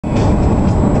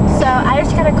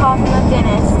just got a call from the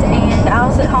dentist, and I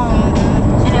was at home,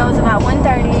 and it was about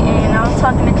 1:30, and I was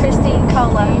talking to Christine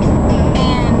Cola,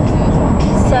 and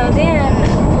so then,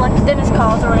 like, the dentist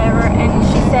calls or whatever, and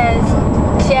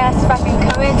she asked if I can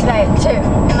come in today at 2,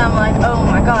 and I'm like, oh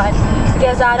my god,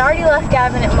 because I'd already left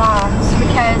Gavin at Mom's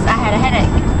because I had a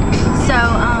headache. So,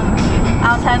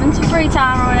 I was having some free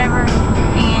time or whatever,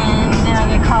 and then I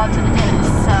get called to the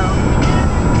dentist, so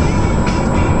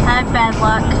I had bad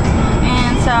luck,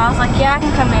 and so I was like, yeah, I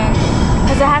can come in,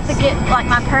 because I have to get, like,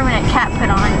 my permanent cap put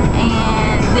on,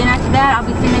 and then after that, I'll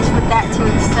be finished with that too,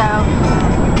 so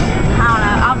I don't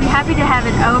know, I'll be happy to have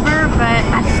it over, but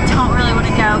I just don't really want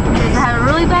to go, because I have a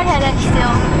really bad headache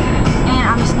still, and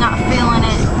I'm just not feeling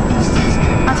it.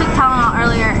 I took Tylenol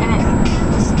earlier, and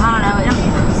I don't know,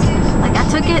 like, I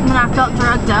took it, and then I felt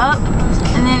drugged up,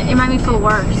 and then it made me feel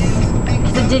worse,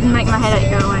 because it didn't make my headache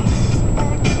go away.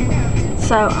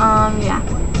 So, yeah.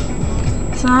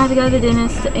 So I have to go to the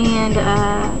dentist and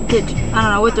I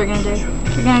don't know what they're gonna do.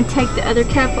 They're gonna take the other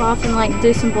cap off and, like,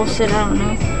 do some bullshit, I don't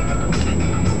know.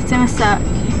 It's gonna suck.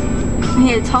 And he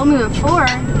had told me before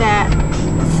that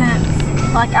since,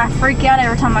 like, I freak out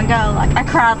every time I go. Like, I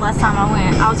cried last time I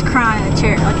went. I was crying in the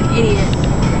chair like an idiot.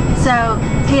 So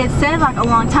he had said, like, a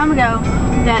long time ago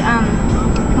that,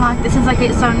 like, since I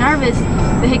get so nervous,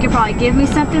 that he could probably give me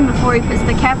something before he puts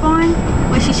the cap on,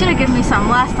 which he should have given me something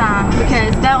last time,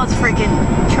 because that was freaking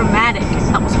traumatic.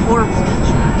 That was horrible.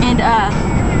 And,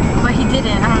 but he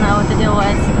didn't. I don't know what the deal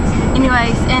was.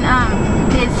 Anyways, and,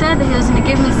 he had said that he was going to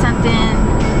give me something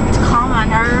to calm my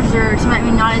nerves or to make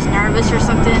me not as nervous or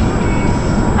something.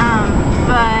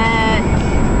 But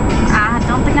I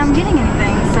don't think I'm getting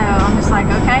anything, so I'm just like,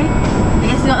 okay. I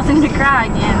guess he wants me to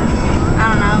cry again. I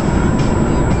don't know.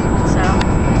 So,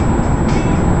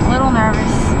 a little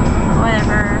nervous.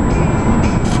 Whatever.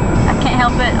 I can't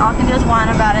help it. All I can do is whine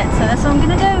about it. So that's what I'm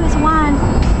gonna do, is whine.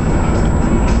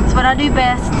 It's what I do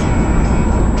best.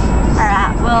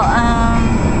 Alright, well,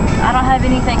 I don't have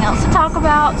anything else to talk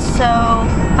about, so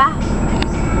bye.